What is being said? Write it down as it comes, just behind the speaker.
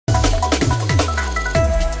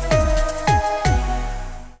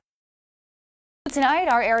Tonight,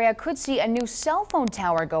 our area could see a new cell phone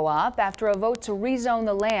tower go up after a vote to rezone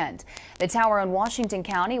the land. The tower in Washington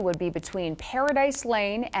County would be between Paradise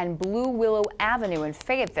Lane and Blue Willow Avenue in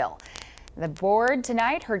Fayetteville. The board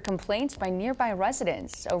tonight heard complaints by nearby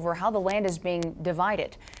residents over how the land is being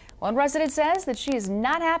divided. One resident says that she is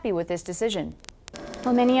not happy with this decision.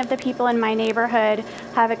 Well, many of the people in my neighborhood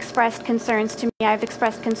have expressed concerns to me. I've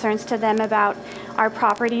expressed concerns to them about our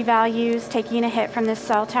property values taking a hit from this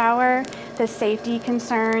cell tower, the safety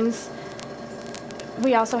concerns.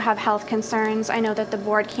 We also have health concerns. I know that the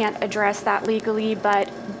board can't address that legally,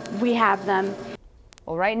 but we have them.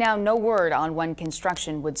 Well, right now, no word on when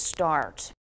construction would start.